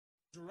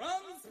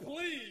Drums,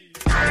 please.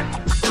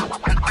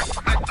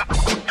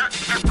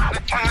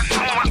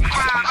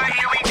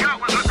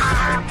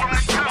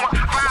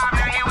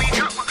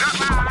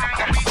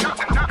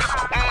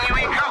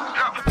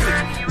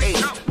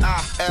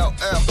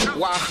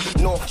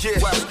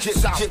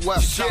 North,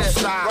 west, south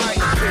side,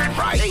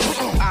 right,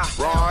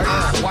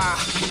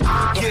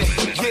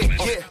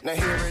 now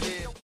here it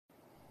is.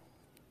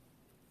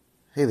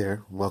 Hey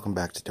there, welcome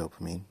back to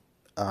Dopamine.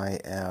 I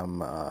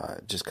am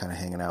just kind of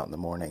hanging out in the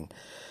morning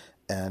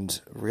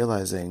and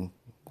realizing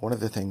one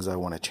of the things I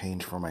want to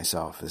change for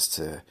myself is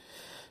to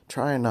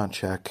try and not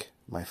check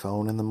my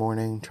phone in the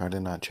morning, try to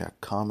not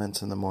check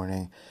comments in the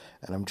morning,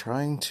 and I'm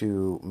trying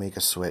to make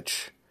a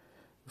switch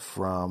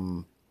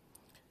from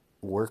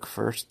work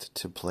first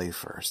to play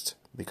first,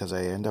 because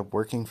I end up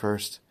working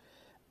first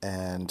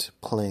and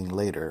playing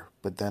later,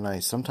 but then I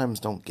sometimes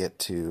don't get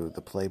to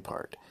the play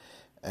part,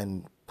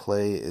 and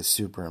play is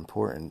super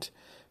important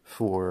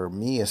for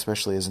me,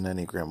 especially as an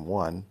Enneagram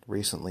 1,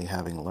 recently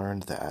having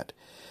learned that,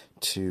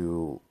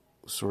 to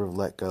sort of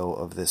let go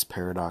of this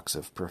paradox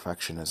of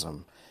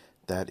perfectionism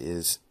that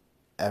is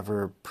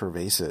ever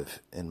pervasive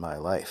in my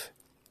life.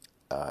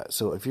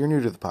 So if you're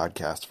new to the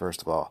podcast,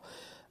 first of all,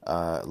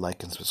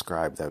 like and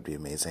subscribe, that would be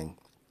amazing.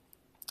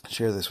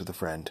 Share this with a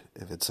friend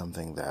if it's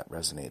something that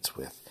resonates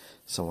with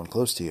someone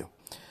close to you.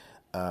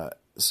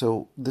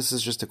 So this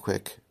is just a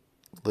quick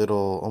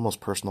little, almost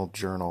personal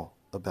journal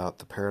about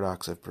the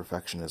paradox of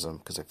perfectionism,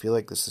 because I feel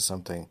like this is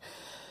something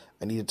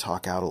I need to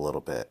talk out a little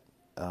bit.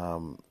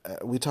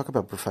 We talk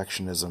about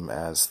perfectionism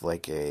as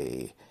like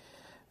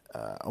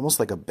almost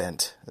like a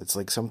bent. It's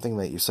like something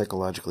that you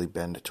psychologically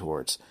bend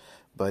towards.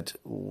 But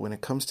when it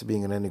comes to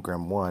being an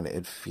Enneagram 1,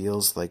 it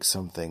feels like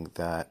something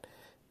that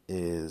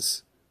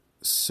is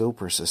so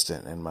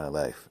persistent in my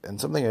life,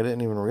 and something I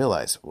didn't even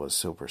realize was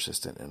so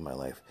persistent in my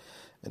life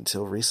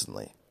until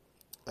recently.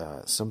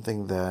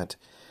 Something that,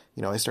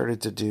 I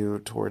started to do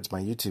towards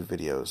my YouTube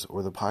videos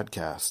or the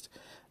podcast,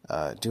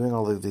 doing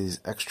all of these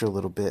extra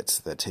little bits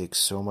that take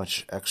so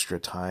much extra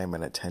time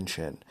and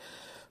attention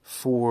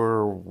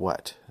for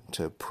what?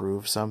 To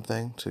prove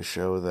something, to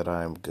show that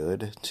I'm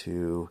good,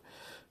 to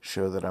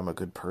show that I'm a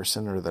good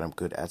person or that I'm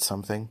good at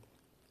something.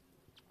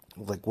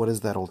 Like, what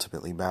does that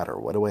ultimately matter?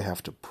 What do I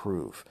have to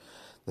prove?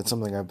 That's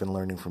something I've been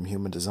learning from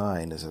human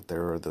design, is that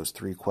there are those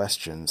three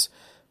questions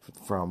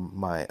from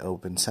my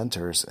open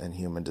centers in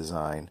human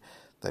design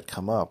that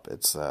come up.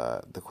 It's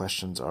the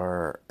questions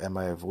are: am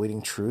I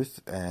avoiding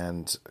truth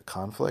and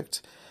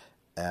conflict?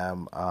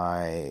 Am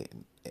I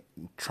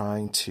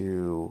trying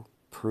to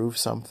prove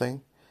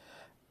something?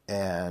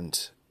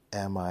 And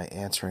am I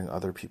answering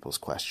other people's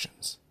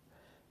questions?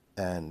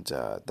 And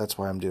that's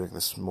why I'm doing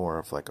this more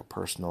of like a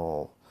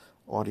personal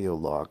audio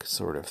log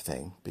sort of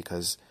thing,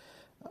 because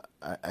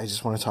I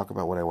just want to talk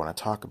about what I want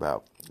to talk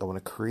about. I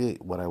want to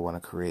create what I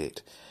want to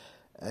create,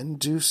 and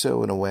do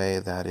so in a way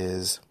that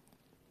is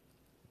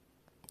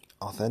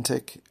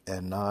authentic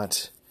and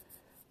not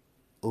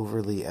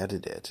overly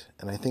edited.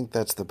 And I think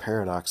that's the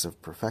paradox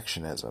of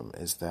perfectionism,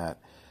 is that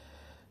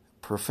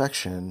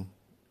perfection,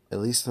 at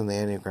least in the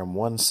Enneagram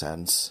 1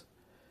 sense,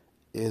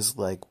 is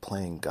like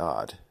playing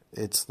God.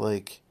 It's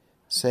like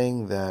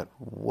saying that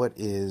what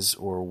is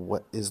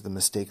the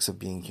mistakes of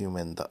being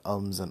human, the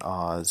ums and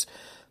ahs,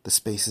 the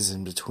spaces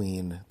in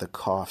between, the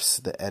coughs,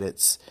 the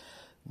edits,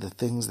 the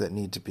things that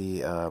need to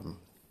be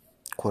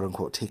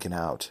quote-unquote taken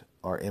out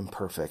are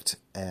imperfect,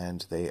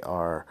 and they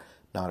are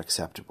not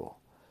acceptable.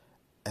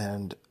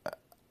 And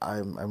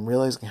I'm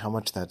realizing how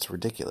much that's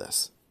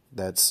ridiculous.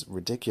 That's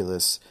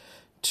ridiculous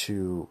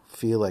to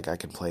feel like I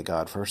can play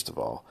God, first of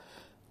all,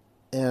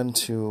 and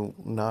to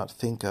not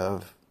think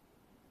of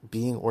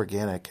being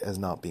organic as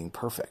not being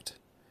perfect.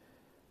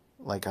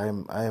 Like I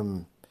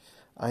am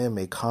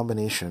a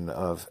combination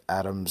of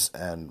atoms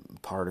and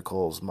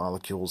particles,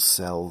 molecules,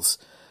 cells,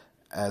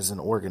 as an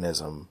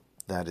organism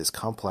that is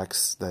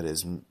complex, that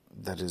is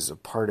a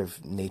part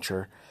of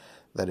nature,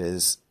 that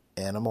is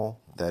animal,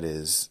 that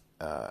is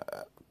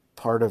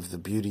part of the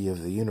beauty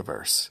of the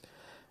universe.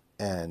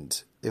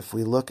 And if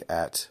we look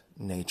at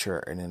nature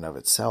in and of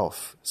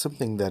itself,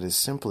 something that is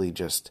simply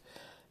just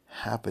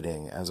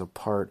happening as a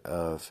part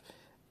of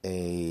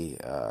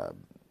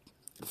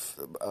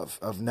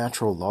of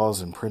natural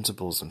laws and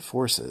principles and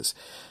forces,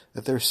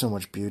 that there's so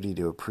much beauty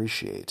to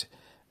appreciate,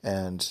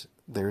 and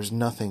there's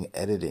nothing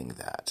editing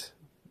that.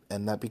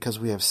 And that because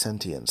we have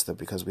sentience, that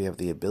because we have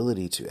the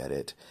ability to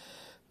edit,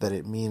 that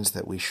it means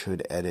that we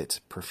should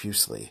edit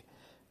profusely.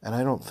 And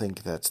I don't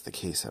think that's the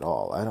case at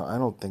all. I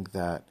don't think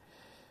that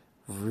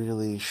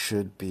really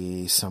should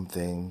be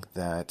something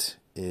that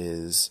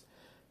is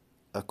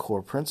a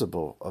core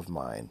principle of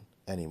mine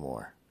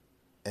anymore.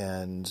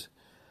 And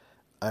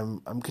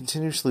I'm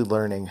continuously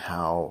learning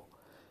how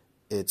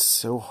it's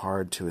so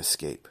hard to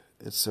escape.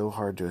 It's so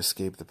hard to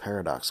escape the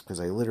paradox, because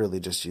I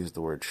literally just used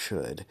the word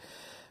should.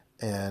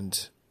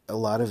 And a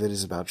lot of it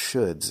is about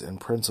shoulds and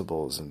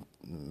principles and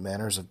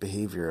manners of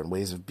behavior and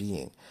ways of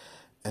being.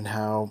 And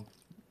how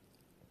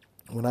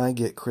when I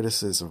get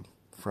criticism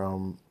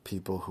from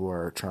people who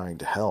are trying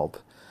to help,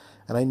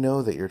 And I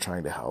know that you're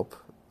trying to help,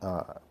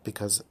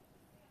 because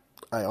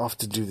I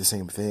often do the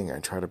same thing. I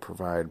try to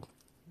provide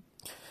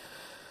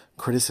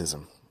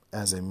criticism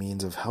as a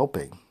means of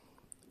helping,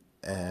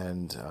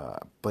 and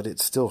but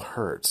it still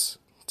hurts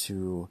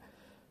to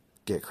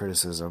get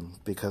criticism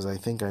because I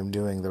think I'm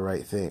doing the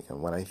right thing,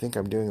 and when I think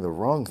I'm doing the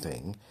wrong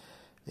thing,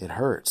 it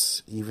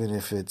hurts, even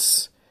if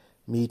it's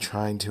me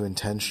trying to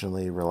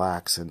intentionally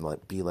relax and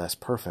be less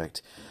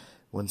perfect.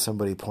 When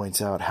somebody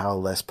points out how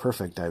less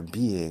perfect I'm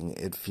being,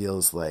 it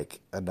feels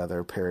like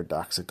another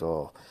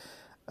paradoxical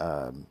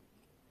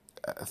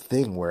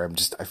thing where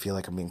I feel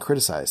like I'm being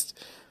criticized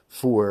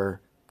for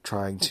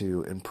trying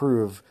to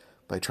improve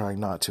by trying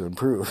not to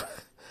improve.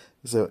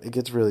 So it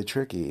gets really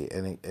tricky,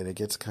 and it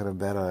gets kind of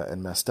meta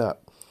and messed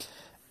up.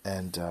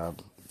 And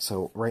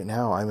so right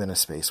now I'm in a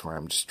space where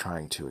I'm just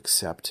trying to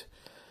accept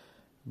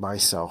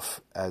myself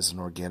as an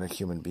organic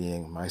human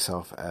being,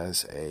 myself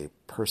as a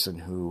person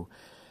who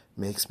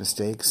makes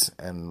mistakes,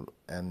 and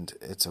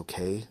it's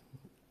okay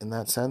in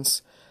that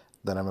sense.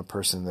 That I'm a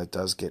person that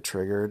does get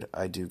triggered.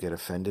 I do get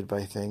offended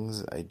by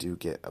things. I do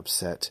get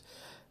upset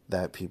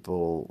that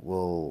people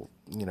will,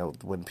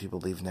 when people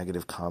leave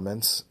negative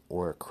comments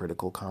or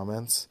critical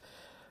comments,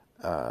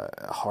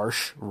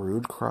 harsh,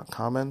 rude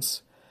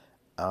comments,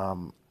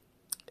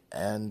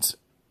 and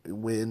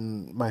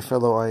when my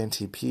fellow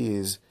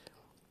INTPs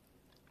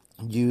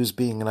use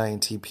being an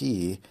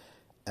INTP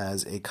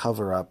as a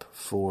cover-up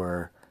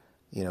for,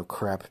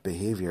 crap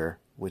behavior,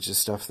 which is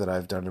stuff that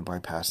I've done in my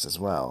past as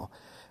well.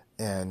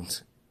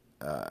 And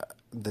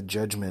the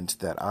judgment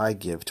that I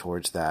give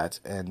towards that,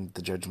 and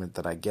the judgment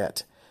that I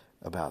get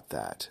about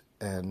that,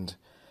 and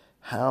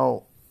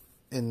how,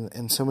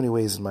 in so many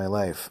ways in my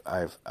life,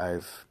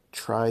 I've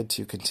tried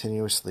to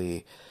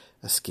continuously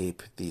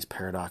escape these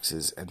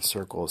paradoxes and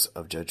circles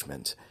of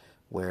judgment,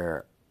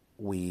 where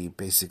we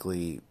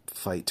basically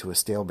fight to a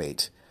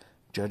stalemate,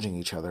 judging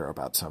each other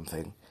about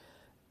something,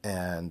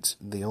 and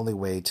the only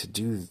way to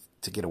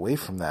get away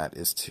from that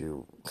is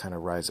to kind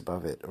of rise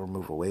above it or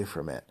move away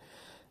from it,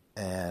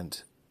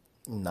 and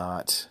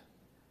not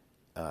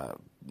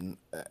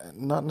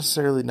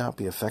necessarily not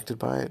be affected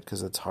by it,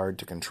 because it's hard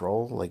to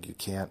control. Like, you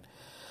can't.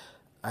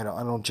 I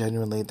don't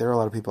genuinely. There are a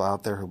lot of people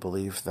out there who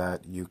believe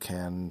that you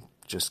can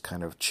just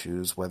kind of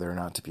choose whether or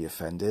not to be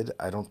offended.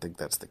 I don't think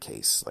that's the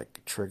case.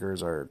 Like,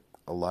 triggers are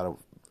in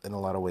a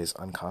lot of ways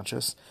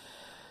unconscious,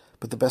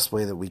 but the best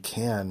way that we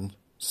can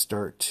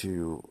start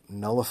to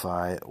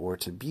nullify or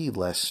to be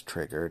less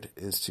triggered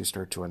is to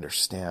start to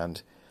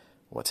understand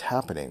what's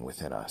happening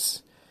within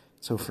us.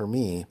 So for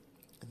me,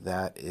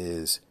 that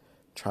is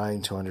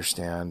trying to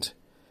understand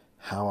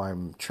how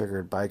I'm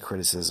triggered by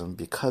criticism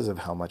because of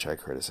how much I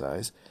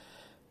criticize,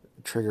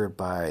 triggered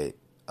by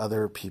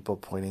other people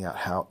pointing out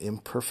how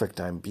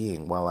imperfect I'm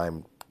being while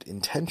I'm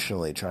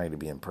intentionally trying to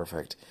be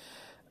imperfect.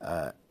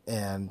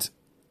 And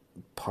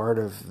part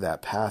of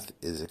that path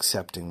is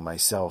accepting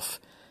myself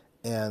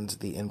and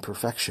the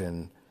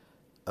imperfection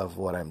of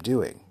what I'm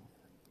doing.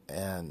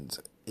 And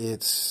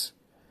it's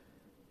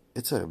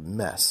a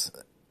mess.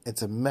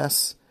 It's a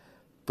mess,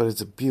 but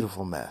it's a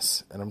beautiful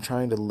mess. And I'm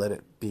trying to let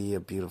it be a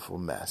beautiful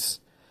mess.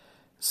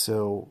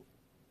 So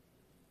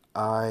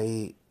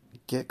I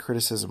get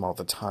criticism all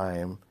the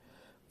time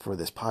for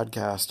this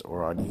podcast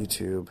or on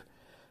YouTube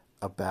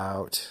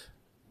about,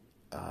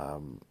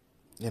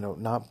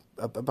 not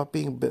about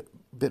being a bit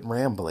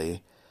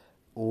rambly,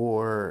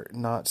 or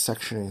not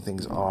sectioning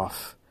things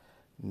off,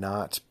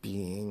 not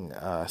being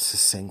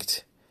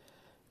succinct.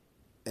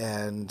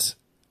 And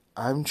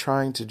I'm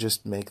trying to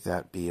just make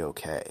that be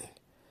okay.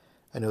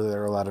 I know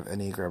there are a lot of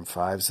Enneagram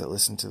 5s that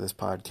listen to this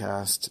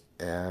podcast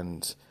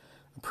and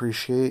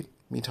appreciate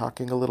me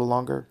talking a little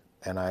longer,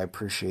 and I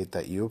appreciate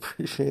that you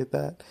appreciate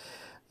that.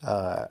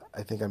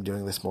 I think I'm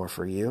doing this more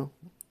for you,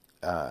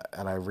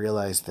 and I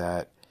realize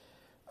that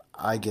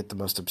I get the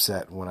most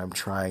upset when I'm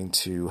trying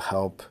to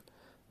help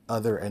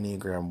other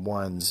Enneagram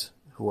 1s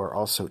who are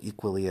also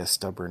equally as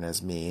stubborn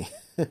as me.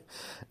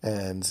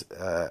 And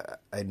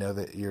I know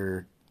that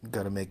you're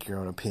going to make your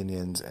own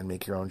opinions and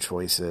make your own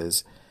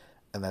choices,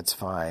 and that's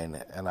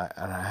fine. And I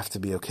have to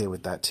be okay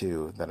with that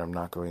too, that I'm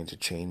not going to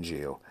change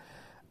you.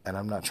 And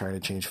I'm not trying to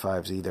change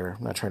 5s either.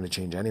 I'm not trying to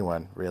change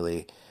anyone,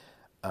 really.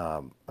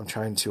 I'm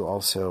trying to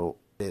also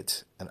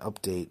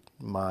update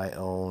my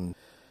own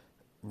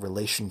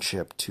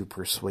relationship to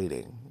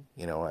persuading.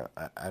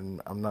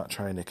 I'm not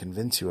trying to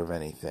convince you of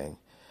anything.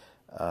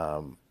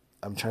 I'm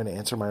trying to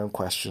answer my own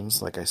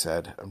questions. Like I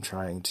said, I'm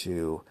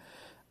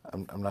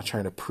not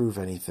trying to prove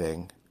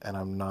anything, and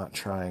I'm not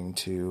trying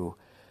to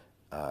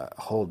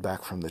hold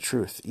back from the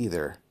truth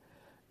either.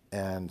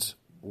 And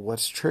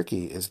what's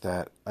tricky is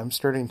that I'm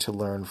starting to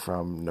learn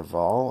from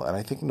Naval, and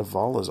I think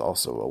Naval is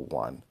also a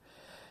 1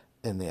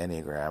 in the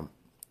Enneagram,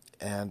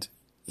 and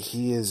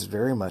he is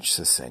very much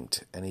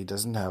succinct, and he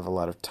doesn't have a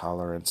lot of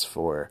tolerance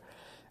for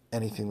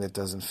anything that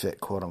doesn't fit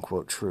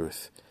quote-unquote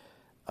truth,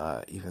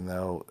 even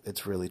though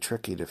it's really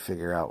tricky to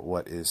figure out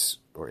what is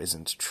or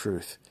isn't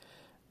truth.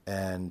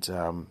 And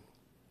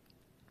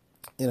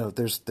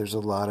there's a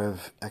lot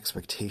of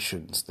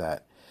expectations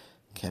that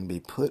can be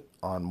put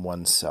on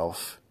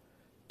oneself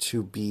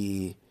to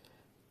be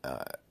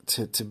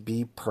to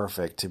be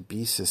perfect, to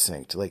be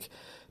succinct, like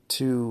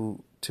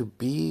to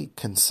be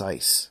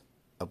concise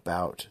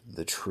about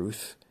the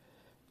truth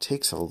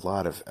takes a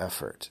lot of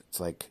effort. It's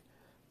like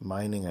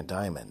mining a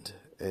diamond.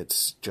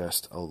 It's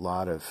just a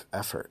lot of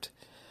effort.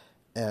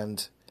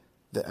 And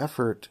the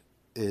effort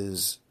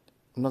is,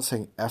 I'm not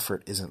saying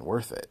effort isn't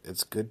worth it.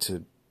 It's good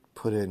to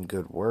put in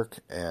good work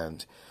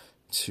and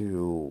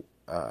to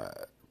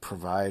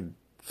provide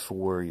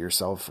for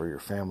yourself or your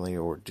family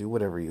or do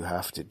whatever you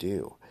have to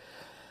do.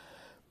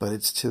 But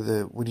it's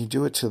when you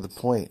do it to the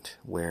point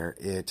where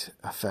it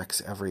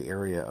affects every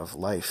area of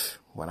life,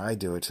 when I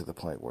do it to the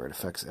point where it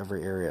affects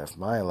every area of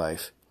my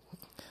life,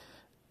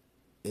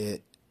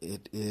 it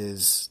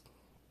is,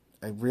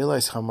 I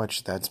realize how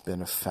much that's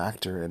been a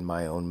factor in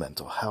my own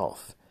mental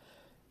health.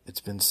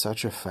 It's been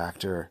such a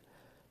factor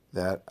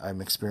that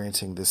I'm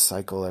experiencing this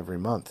cycle every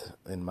month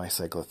in my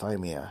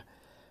cyclothymia,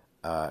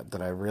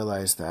 that I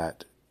realize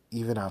that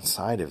even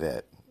outside of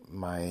it,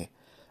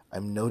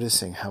 I'm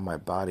noticing how my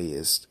body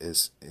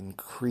is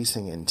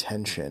increasing in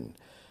tension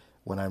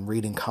when I'm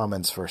reading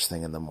comments first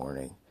thing in the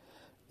morning,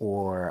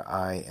 or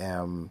I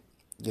am,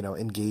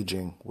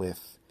 engaging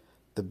with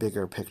the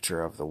bigger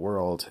picture of the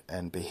world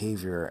and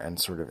behavior and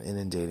sort of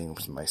inundating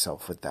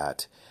myself with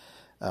that,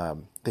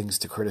 things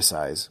to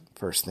criticize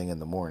first thing in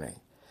the morning.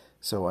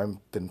 So I've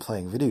been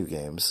playing video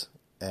games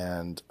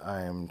and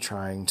I'm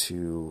trying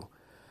to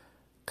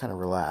kind of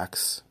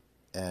relax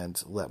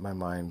and let my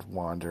mind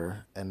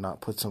wander and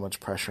not put so much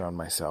pressure on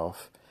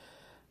myself.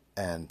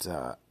 And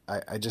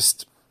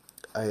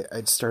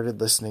I'd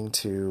started listening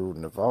to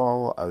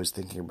Naval. I was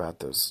thinking about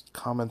those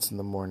comments in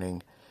the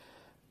morning,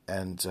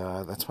 and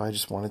that's why I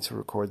just wanted to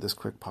record this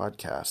quick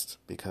podcast,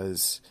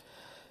 because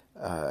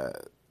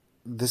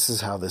this is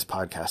how this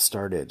podcast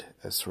started,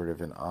 as sort of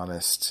an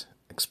honest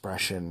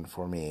expression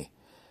for me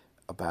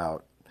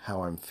about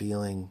how I'm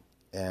feeling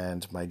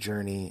and my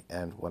journey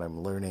and what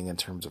I'm learning in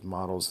terms of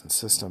models and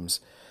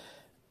systems.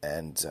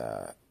 And,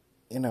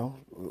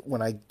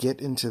 when I get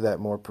into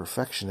that more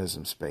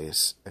perfectionism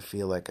space, I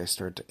feel like I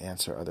start to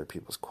answer other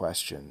people's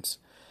questions.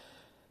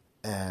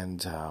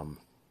 And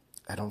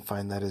I don't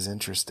find that as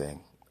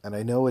interesting. And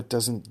I know it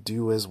doesn't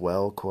do as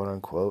well, quote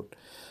unquote,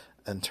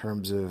 in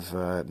terms of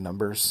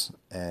numbers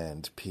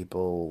and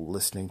people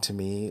listening to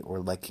me or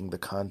liking the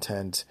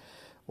content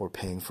or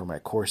paying for my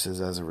courses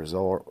as a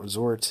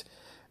resort.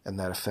 And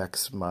that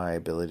affects my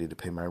ability to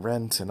pay my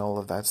rent and all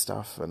of that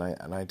stuff. And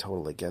I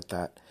totally get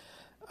that.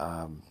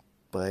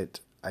 But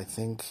I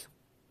think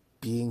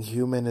being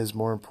human is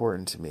more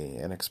important to me,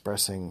 and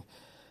expressing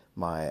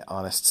my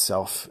honest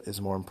self is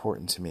more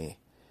important to me.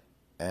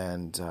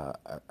 And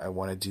I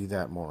want to do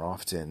that more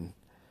often,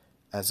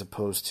 as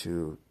opposed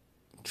to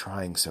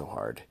trying so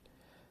hard,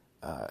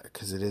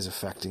 because it is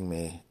affecting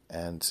me,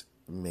 and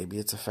maybe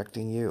it's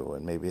affecting you,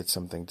 and maybe it's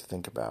something to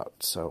think about.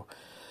 So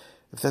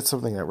if that's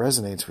something that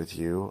resonates with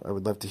you, I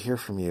would love to hear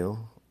from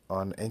you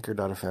on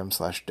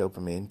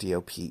anchor.fm/dopamine,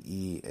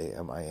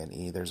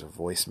 DOPEAMINE. There's a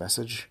voice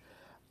message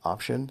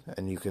option,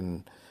 and you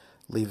can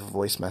leave a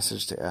voice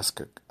message to ask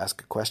a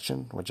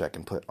question, which I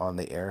can put on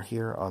the air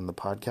here on the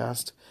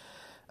podcast.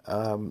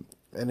 And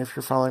if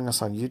you're following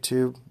us on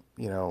YouTube,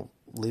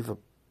 leave a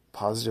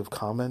positive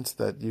comment.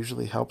 That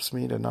usually helps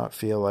me to not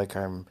feel like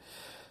I'm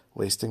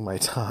wasting my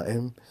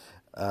time.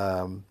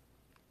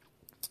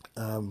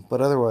 But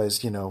otherwise,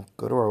 go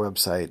to our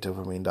website,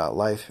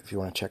 dopamine.life, if you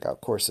want to check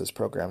out courses,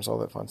 programs, all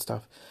that fun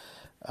stuff,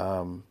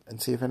 and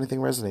see if anything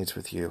resonates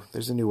with you.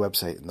 There's a new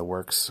website in the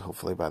works,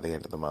 hopefully by the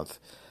end of the month,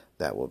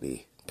 that will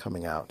be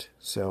coming out.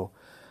 So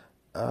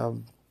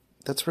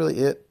that's really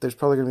it. There's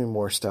probably going to be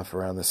more stuff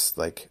around this,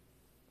 like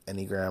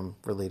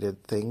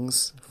Enneagram-related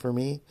things for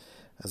me,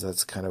 as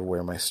that's kind of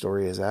where my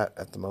story is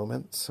at the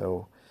moment.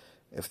 So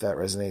if that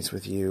resonates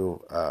with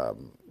you,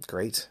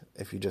 great.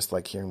 If you just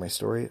like hearing my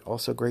story,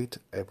 also great.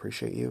 I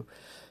appreciate you.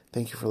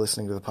 Thank you for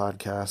listening to the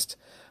podcast.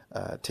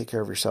 Take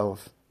care of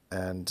yourself,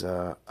 and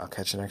I'll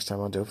catch you next time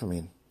on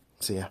Dopamine.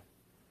 See ya.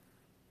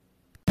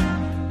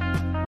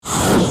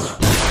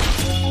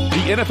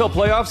 The NFL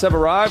playoffs have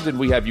arrived, and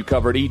we have you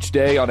covered each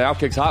day on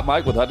Outkick's Hot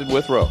Mic with Hutton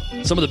Withrow.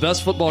 Some of the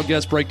best football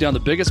guests break down the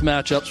biggest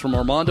matchups, from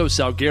Armando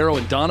Salguero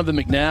and Donovan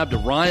McNabb to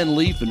Ryan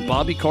Leaf and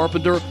Bobby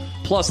Carpenter,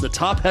 plus the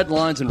top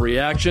headlines and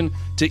reaction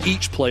to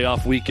each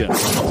playoff weekend.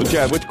 So,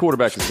 Chad, which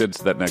quarterback ascends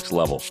to that next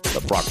level?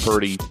 Brock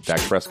Purdy, Dak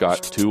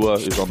Prescott, Tua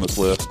is on this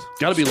list.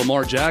 Got to be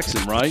Lamar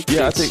Jackson, right?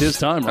 Yeah, it's his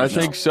time right now. I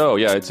think so.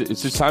 Yeah, it's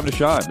his time to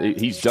shine.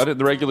 He's done it in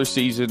the regular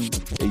season.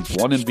 He's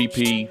won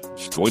MVP.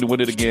 He's going to win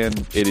it again.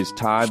 It is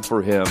time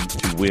for him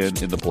to win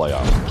in the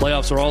playoffs.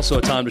 Playoffs are also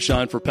a time to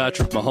shine for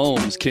Patrick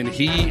Mahomes. Can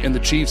he and the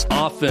Chiefs'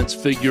 offense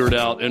figure it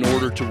out in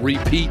order to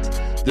repeat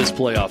this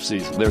playoff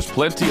season? There's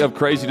plenty of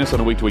craziness on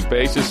a week-to-week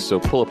basis, so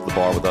pull up the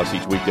bar with us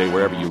each weekday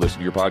wherever you listen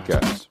to your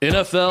podcasts.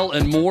 NFL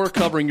and more,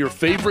 covering your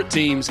favorite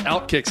teams.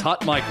 Outkick's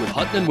Hot Mic with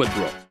Hutton and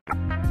Withrow.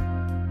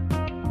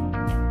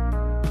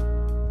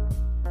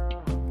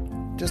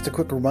 Just a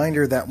quick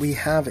reminder that we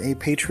have a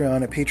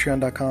Patreon at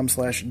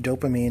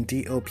patreon.com/dopamine,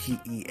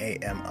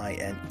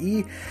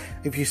 DOPEAMINE.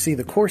 If you see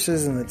the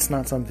courses and it's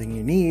not something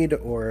you need,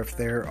 or if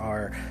there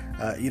are,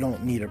 you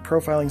don't need a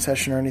profiling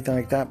session or anything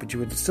like that, but you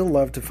would still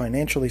love to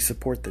financially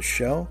support the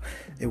show,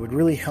 it would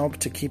really help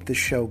to keep the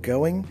show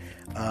going.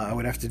 I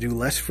would have to do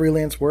less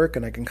freelance work,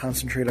 and I can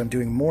concentrate on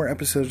doing more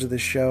episodes of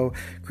this show,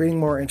 creating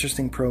more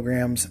interesting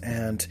programs,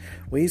 and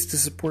ways to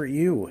support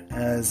you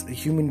as a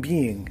human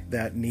being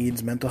that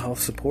needs mental health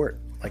support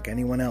like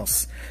anyone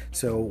else.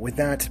 So with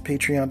that,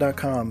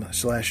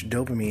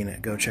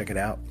 patreon.com/dopamine, go check it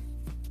out.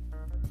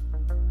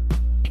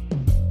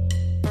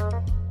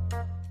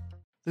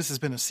 This has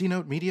been a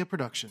C-Note Media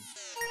production.